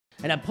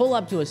And I pull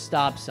up to a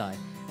stop sign.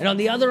 And on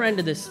the other end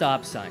of this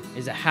stop sign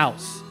is a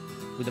house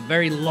with a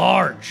very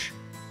large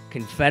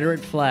Confederate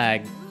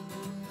flag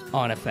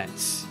on a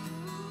fence.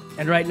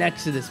 And right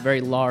next to this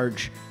very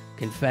large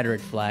Confederate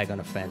flag on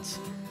a fence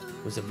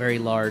was a very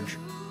large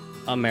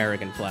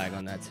American flag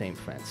on that same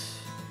fence.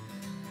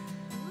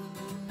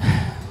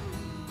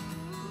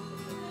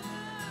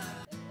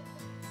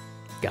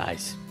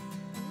 Guys,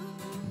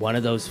 one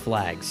of those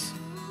flags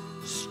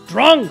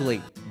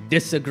strongly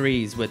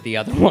disagrees with the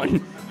other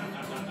one.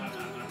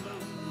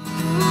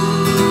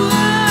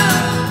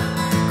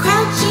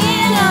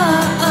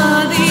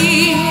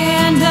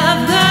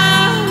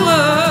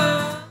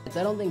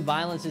 I don't think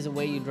violence is a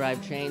way you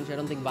drive change. I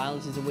don't think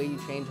violence is a way you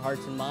change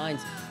hearts and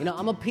minds. You know,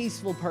 I'm a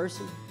peaceful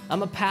person.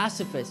 I'm a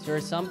pacifist, or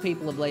as some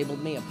people have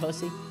labeled me, a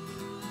pussy.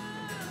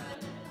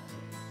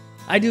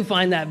 I do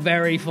find that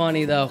very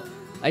funny, though.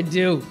 I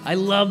do. I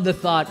love the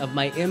thought of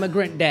my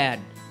immigrant dad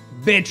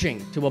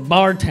bitching to a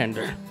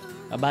bartender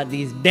about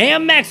these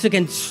damn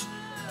Mexicans.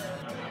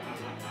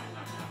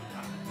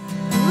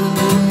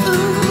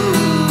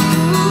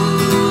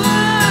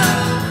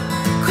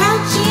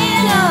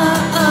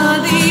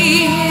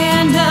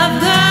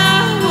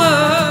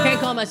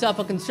 Myself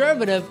a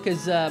conservative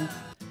because, well,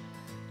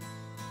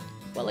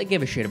 I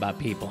give a shit about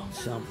people,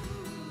 so.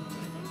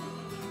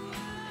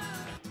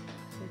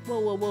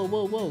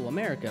 Whoa,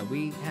 America,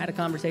 we had a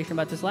conversation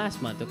about this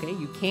last month, okay?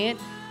 You can't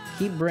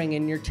keep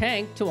bringing your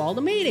tank to all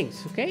the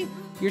meetings, okay?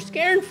 You're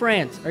scaring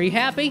France. Are you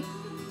happy?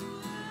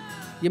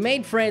 You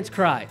made France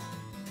cry.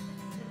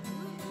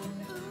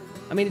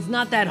 I mean, it's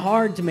not that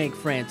hard to make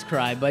France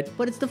cry, but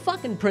it's the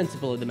fucking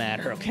principle of the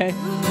matter, okay?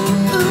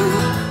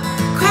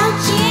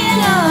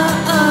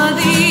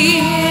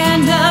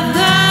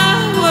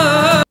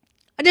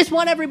 I just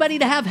want everybody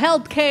to have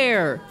health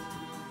care.